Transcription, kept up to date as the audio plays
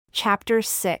Chapter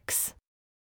 6.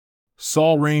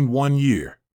 Saul reigned 1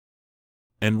 year.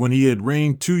 And when he had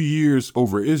reigned 2 years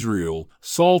over Israel,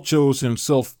 Saul chose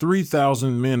himself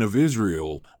 3,000 men of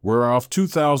Israel, whereof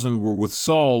 2,000 were with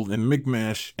Saul in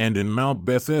Michmash and in Mount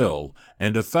Bethel,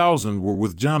 and 1,000 were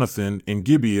with Jonathan in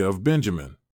Gibeah of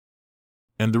Benjamin.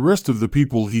 And the rest of the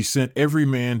people he sent every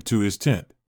man to his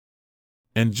tent.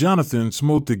 And Jonathan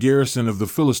smote the garrison of the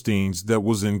Philistines that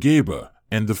was in Geba,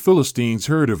 and the Philistines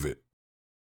heard of it.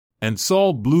 And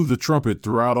Saul blew the trumpet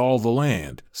throughout all the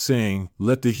land, saying,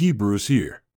 Let the Hebrews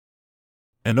hear.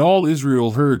 And all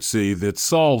Israel heard say that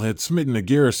Saul had smitten a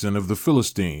garrison of the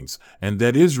Philistines, and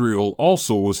that Israel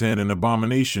also was had an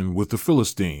abomination with the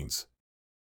Philistines.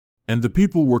 And the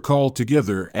people were called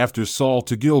together after Saul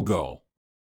to Gilgal.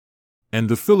 And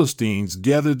the Philistines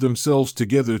gathered themselves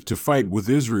together to fight with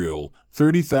Israel,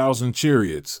 30,000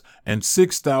 chariots, and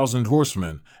 6,000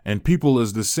 horsemen, and people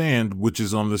as the sand which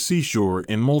is on the seashore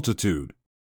in multitude.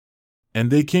 And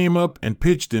they came up and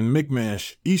pitched in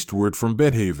Michmash, eastward from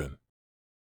Bethaven.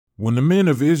 When the men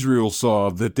of Israel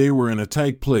saw that they were in a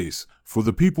tight place, for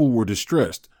the people were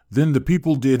distressed, then the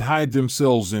people did hide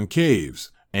themselves in caves,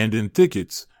 and in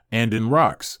thickets, and in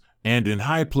rocks, and in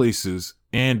high places,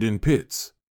 and in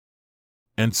pits.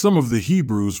 And some of the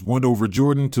Hebrews went over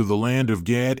Jordan to the land of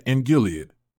Gad and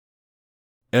Gilead.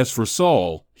 As for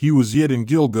Saul, he was yet in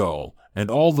Gilgal,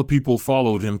 and all the people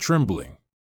followed him trembling.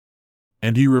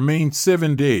 And he remained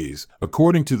 7 days,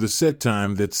 according to the set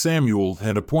time that Samuel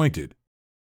had appointed.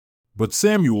 But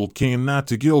Samuel came not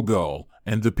to Gilgal,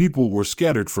 and the people were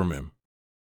scattered from him.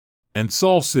 And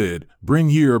Saul said, Bring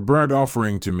here a burnt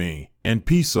offering to me, and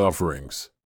peace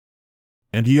offerings.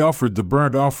 And he offered the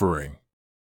burnt offering.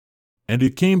 And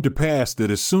it came to pass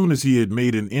that as soon as he had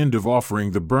made an end of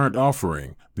offering the burnt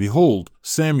offering, behold,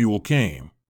 Samuel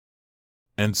came.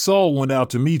 And Saul went out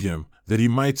to meet him, that he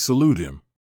might salute him.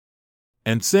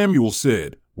 And Samuel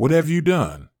said, What have you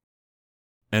done?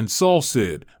 And Saul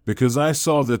said, Because I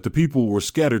saw that the people were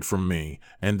scattered from me,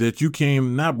 and that you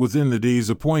came not within the days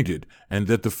appointed, and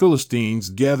that the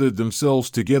Philistines gathered themselves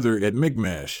together at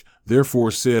Michmash,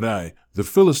 therefore said I, The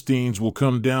Philistines will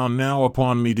come down now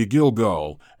upon me to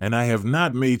Gilgal, and I have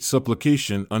not made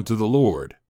supplication unto the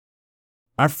Lord.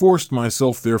 I forced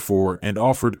myself therefore and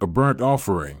offered a burnt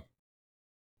offering.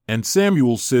 And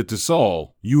Samuel said to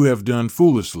Saul, You have done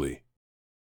foolishly.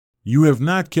 You have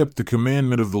not kept the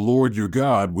commandment of the Lord your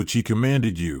God which he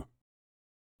commanded you.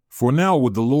 For now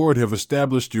would the Lord have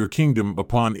established your kingdom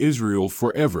upon Israel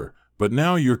forever, but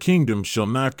now your kingdom shall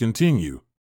not continue.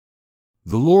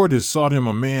 The Lord has sought him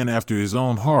a man after his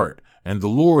own heart, and the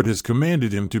Lord has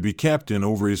commanded him to be captain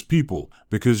over his people,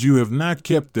 because you have not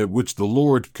kept that which the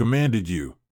Lord commanded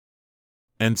you.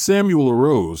 And Samuel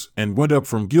arose and went up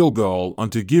from Gilgal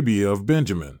unto Gibeah of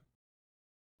Benjamin.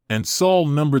 And Saul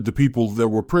numbered the people that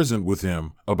were present with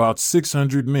him, about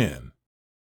 600 men.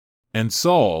 And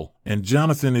Saul, and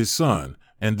Jonathan his son,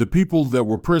 and the people that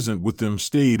were present with them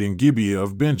stayed in Gibeah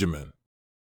of Benjamin.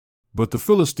 But the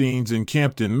Philistines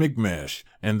encamped in Michmash,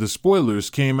 and the spoilers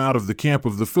came out of the camp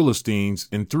of the Philistines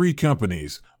in 3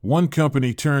 companies. 1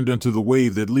 company turned unto the way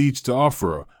that leads to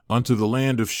Ophrah, unto the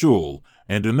land of Shul,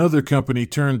 and another company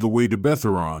turned the way to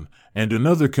Betharon, and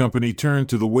another company turned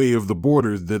to the way of the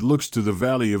border that looks to the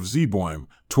valley of Zeboim,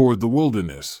 toward the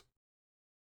wilderness.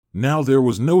 Now there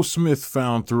was no smith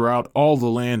found throughout all the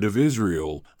land of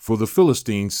Israel, for the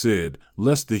Philistines said,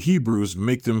 Lest the Hebrews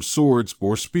make them swords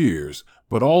or spears,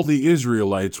 but all the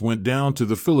Israelites went down to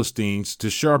the Philistines to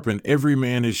sharpen every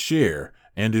man his share,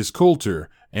 and his coulter,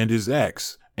 and his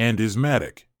axe, and his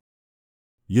mattock.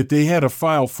 Yet they had a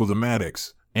file for the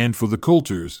mattocks, and for the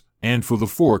coulters, and for the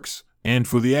forks, and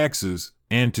for the axes,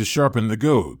 and to sharpen the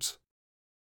goads.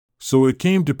 So it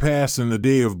came to pass in the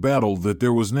day of battle that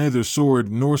there was neither sword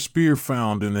nor spear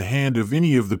found in the hand of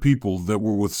any of the people that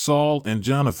were with Saul and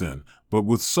Jonathan, but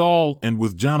with Saul and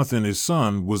with Jonathan his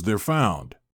son was there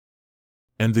found.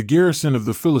 And the garrison of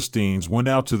the Philistines went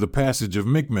out to the passage of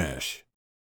Michmash.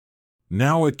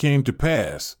 Now it came to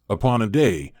pass, upon a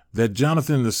day, that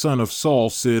Jonathan the son of Saul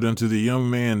said unto the young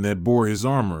man that bore his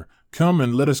armor, Come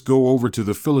and let us go over to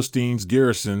the Philistines'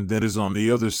 garrison that is on the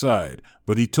other side,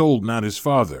 but he told not his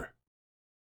father.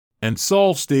 And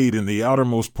Saul stayed in the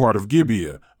outermost part of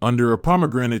Gibeah, under a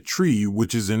pomegranate tree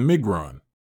which is in Migron.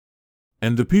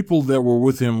 And the people that were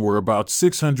with him were about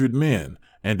 600 men,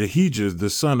 and Ahijah the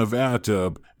son of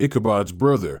Ahitub, Ichabod's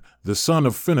brother, the son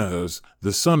of Phinehas,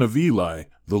 the son of Eli,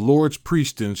 the Lord's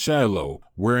priest in Shiloh,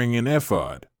 wearing an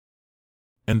ephod.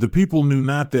 And the people knew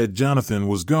not that Jonathan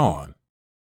was gone.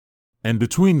 And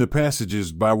between the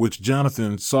passages by which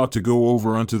Jonathan sought to go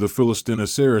over unto the Philistine a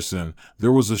Saracen,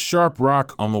 there was a sharp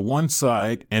rock on the one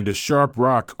side and a sharp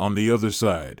rock on the other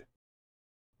side.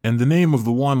 And the name of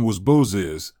the one was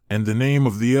Bozez, and the name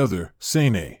of the other,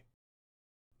 Sene.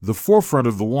 The forefront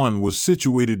of the one was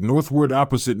situated northward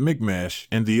opposite Michmash,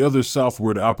 and the other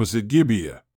southward opposite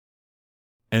Gibeah.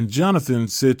 And Jonathan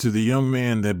said to the young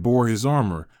man that bore his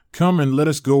armor, Come and let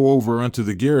us go over unto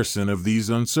the garrison of these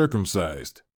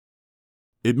uncircumcised.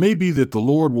 It may be that the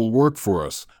Lord will work for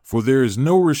us, for there is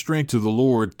no restraint to the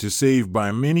Lord to save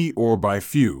by many or by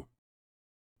few.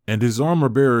 And his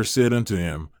armor-bearer said unto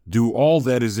him, Do all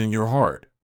that is in your heart.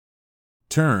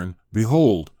 Turn,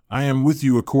 behold, I am with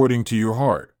you according to your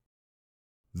heart.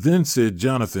 Then said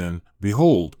Jonathan,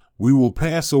 Behold, we will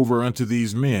pass over unto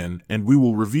these men, and we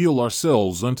will reveal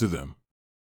ourselves unto them.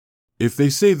 If they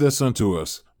say thus unto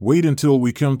us, Wait until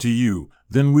we come to you,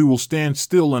 then we will stand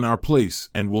still in our place,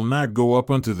 and will not go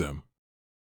up unto them.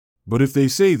 But if they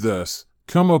say thus,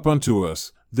 Come up unto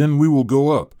us, then we will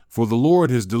go up, for the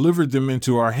Lord has delivered them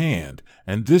into our hand,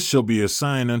 and this shall be a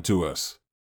sign unto us.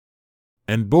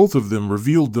 And both of them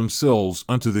revealed themselves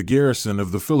unto the garrison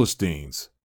of the Philistines.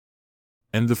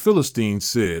 And the Philistines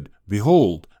said,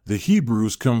 Behold, the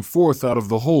Hebrews come forth out of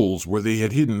the holes where they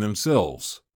had hidden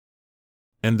themselves.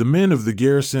 And the men of the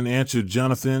garrison answered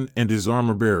Jonathan and his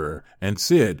armor-bearer, and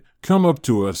said, Come up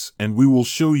to us, and we will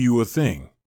show you a thing.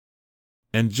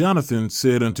 And Jonathan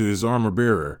said unto his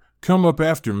armor-bearer, Come up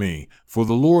after me, for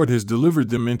the Lord has delivered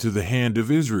them into the hand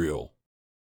of Israel.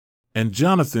 And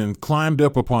Jonathan climbed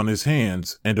up upon his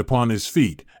hands and upon his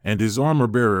feet, and his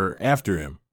armor-bearer after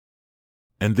him.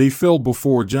 And they fell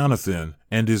before Jonathan,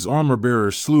 and his armor-bearer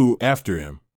slew after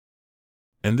him.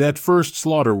 And that first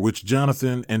slaughter which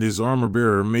Jonathan and his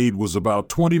armor-bearer made was about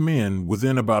 20 men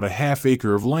within about a half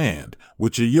acre of land,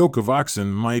 which a yoke of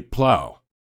oxen might plow.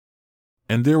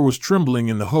 And there was trembling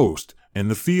in the host, in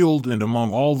the field and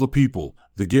among all the people,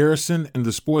 the garrison and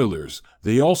the spoilers,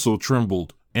 they also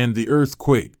trembled, and the earth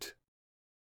quaked.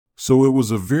 So it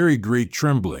was a very great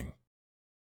trembling.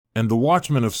 And the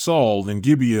watchmen of Saul and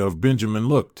Gibeah of Benjamin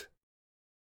looked.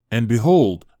 And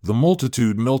behold, the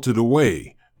multitude melted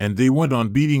away, and they went on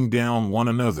beating down one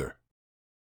another.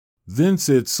 Then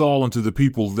said Saul unto the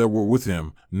people that were with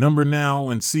him, Number now,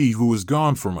 and see who is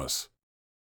gone from us.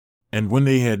 And when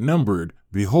they had numbered,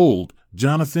 behold,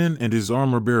 Jonathan and his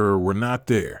armor-bearer were not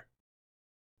there.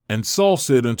 And Saul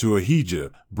said unto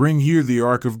Ahijah, Bring here the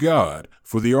ark of God,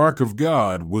 for the ark of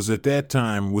God was at that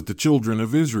time with the children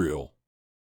of Israel.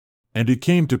 And it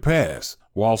came to pass,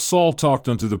 while Saul talked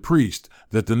unto the priest,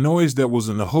 that the noise that was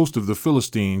in the host of the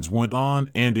Philistines went on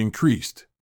and increased.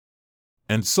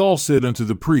 And Saul said unto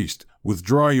the priest,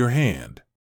 Withdraw your hand.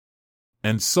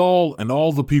 And Saul and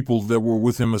all the people that were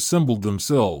with him assembled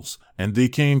themselves, and they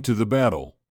came to the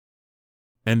battle.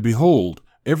 And behold,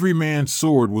 every man's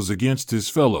sword was against his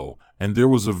fellow, and there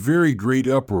was a very great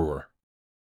uproar.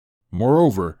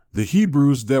 Moreover, the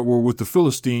Hebrews that were with the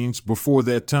Philistines before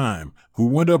that time, who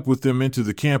went up with them into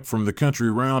the camp from the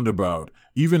country round about,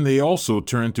 even they also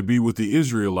turned to be with the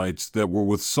Israelites that were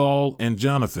with Saul and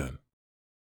Jonathan.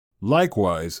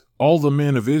 Likewise, all the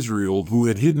men of Israel who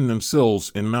had hidden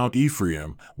themselves in Mount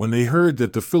Ephraim, when they heard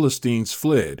that the Philistines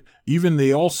fled, even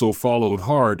they also followed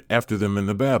hard after them in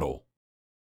the battle.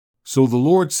 So the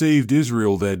Lord saved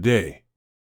Israel that day.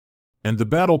 And the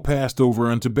battle passed over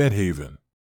unto Bethaven.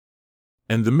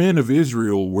 And the men of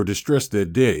Israel were distressed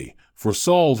that day, for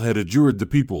Saul had adjured the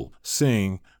people,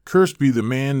 saying, Cursed be the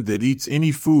man that eats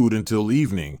any food until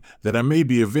evening, that I may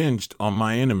be avenged on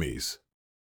my enemies.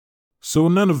 So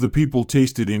none of the people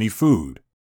tasted any food.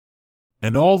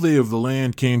 And all they of the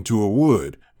land came to a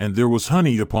wood, and there was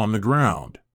honey upon the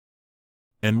ground.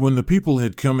 And when the people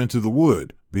had come into the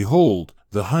wood, behold,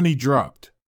 the honey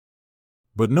dropped.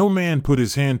 But no man put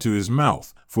his hand to his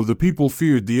mouth, for the people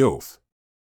feared the oath.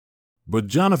 But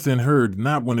Jonathan heard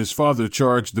not when his father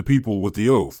charged the people with the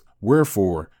oath,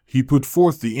 wherefore he put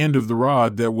forth the end of the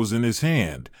rod that was in his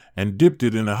hand, and dipped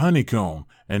it in a honeycomb,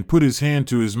 and put his hand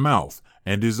to his mouth,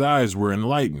 and his eyes were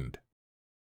enlightened.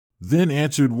 Then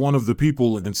answered one of the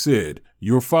people and said,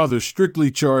 Your father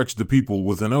strictly charged the people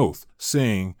with an oath,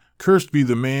 saying, Cursed be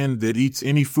the man that eats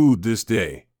any food this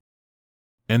day.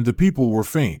 And the people were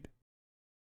faint.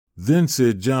 Then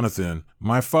said Jonathan,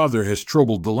 My father has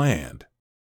troubled the land.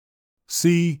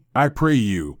 See, I pray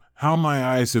you, how my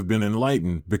eyes have been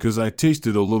enlightened because I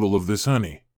tasted a little of this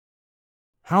honey.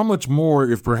 How much more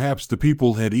if perhaps the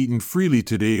people had eaten freely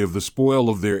today of the spoil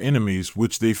of their enemies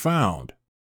which they found?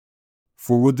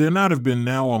 For would there not have been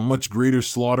now a much greater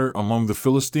slaughter among the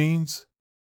Philistines?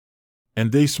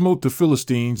 And they smote the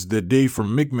Philistines that day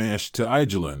from Michmash to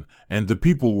Aijalon, and the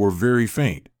people were very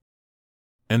faint.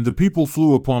 And the people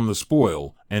flew upon the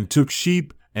spoil, and took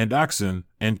sheep, and oxen,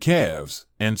 and calves,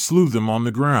 and slew them on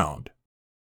the ground.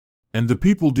 And the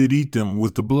people did eat them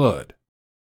with the blood.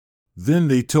 Then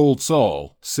they told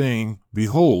Saul, saying,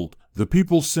 Behold, the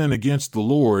people sin against the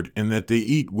Lord in that they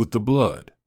eat with the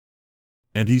blood.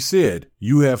 And he said,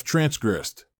 You have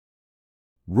transgressed.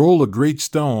 Roll a great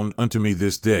stone unto me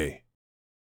this day.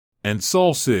 And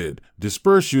Saul said,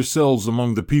 Disperse yourselves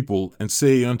among the people, and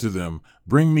say unto them,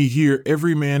 Bring me here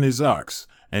every man his ox,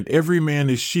 and every man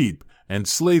his sheep, and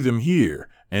slay them here,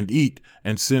 and eat,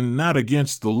 and sin not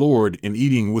against the Lord in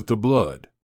eating with the blood.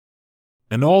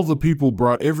 And all the people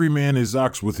brought every man his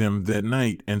ox with him that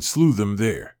night, and slew them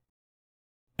there.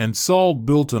 And Saul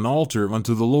built an altar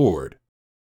unto the Lord.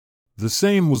 The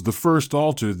same was the first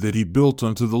altar that he built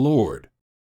unto the Lord.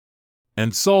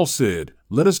 And Saul said,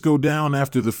 Let us go down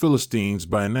after the Philistines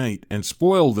by night, and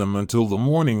spoil them until the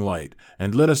morning light,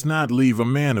 and let us not leave a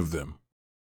man of them.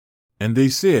 And they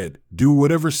said, Do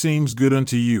whatever seems good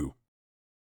unto you.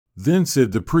 Then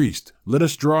said the priest, Let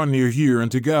us draw near here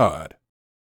unto God.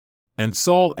 And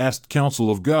Saul asked counsel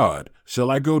of God,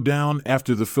 Shall I go down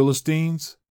after the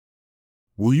Philistines?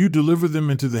 Will you deliver them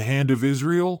into the hand of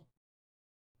Israel?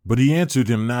 But he answered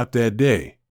him not that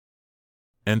day.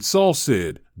 And Saul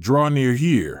said, Draw near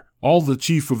here, all the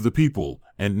chief of the people,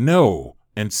 and know,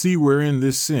 and see wherein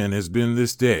this sin has been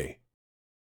this day.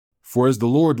 For as the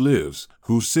Lord lives,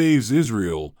 who saves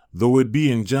Israel, though it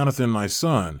be in Jonathan my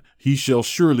son, he shall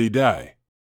surely die.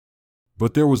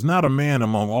 But there was not a man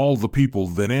among all the people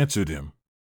that answered him.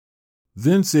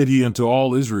 Then said he unto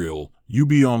all Israel, You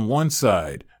be on one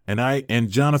side, and I and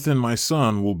Jonathan my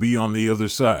son will be on the other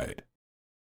side.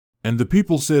 And the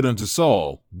people said unto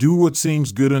Saul, Do what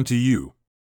seems good unto you.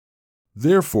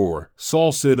 Therefore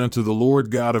Saul said unto the Lord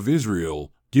God of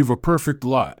Israel, Give a perfect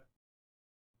lot.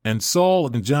 And Saul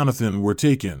and Jonathan were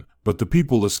taken, but the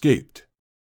people escaped.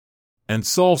 And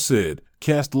Saul said,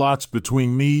 Cast lots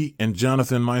between me and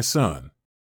Jonathan my son.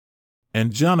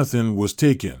 And Jonathan was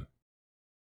taken.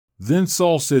 Then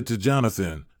Saul said to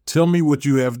Jonathan, Tell me what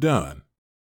you have done.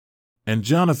 And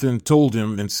Jonathan told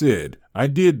him and said, I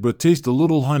did but taste a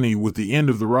little honey with the end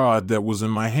of the rod that was in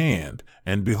my hand,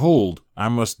 and behold, I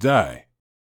must die.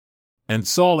 And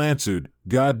Saul answered,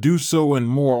 God do so and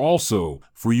more also,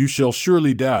 for you shall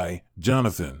surely die,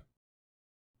 Jonathan.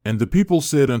 And the people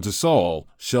said unto Saul,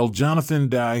 Shall Jonathan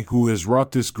die who has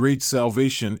wrought this great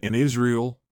salvation in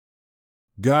Israel?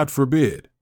 God forbid.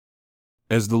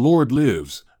 As the Lord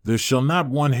lives, there shall not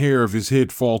one hair of his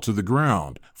head fall to the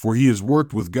ground, for he has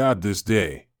worked with God this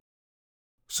day.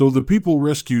 So the people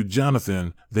rescued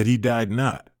Jonathan, that he died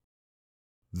not.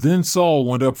 Then Saul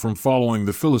went up from following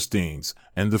the Philistines,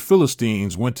 and the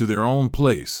Philistines went to their own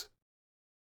place.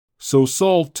 So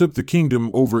Saul took the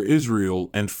kingdom over Israel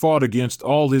and fought against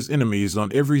all his enemies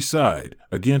on every side,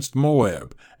 against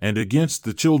Moab, and against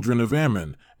the children of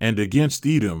Ammon, and against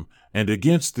Edom, and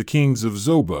against the kings of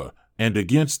Zobah, and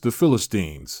against the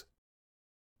Philistines.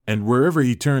 And wherever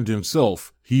he turned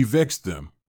himself, he vexed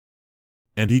them.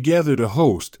 And he gathered a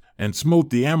host, and smote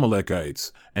the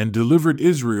Amalekites, and delivered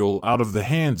Israel out of the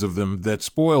hands of them that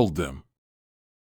spoiled them.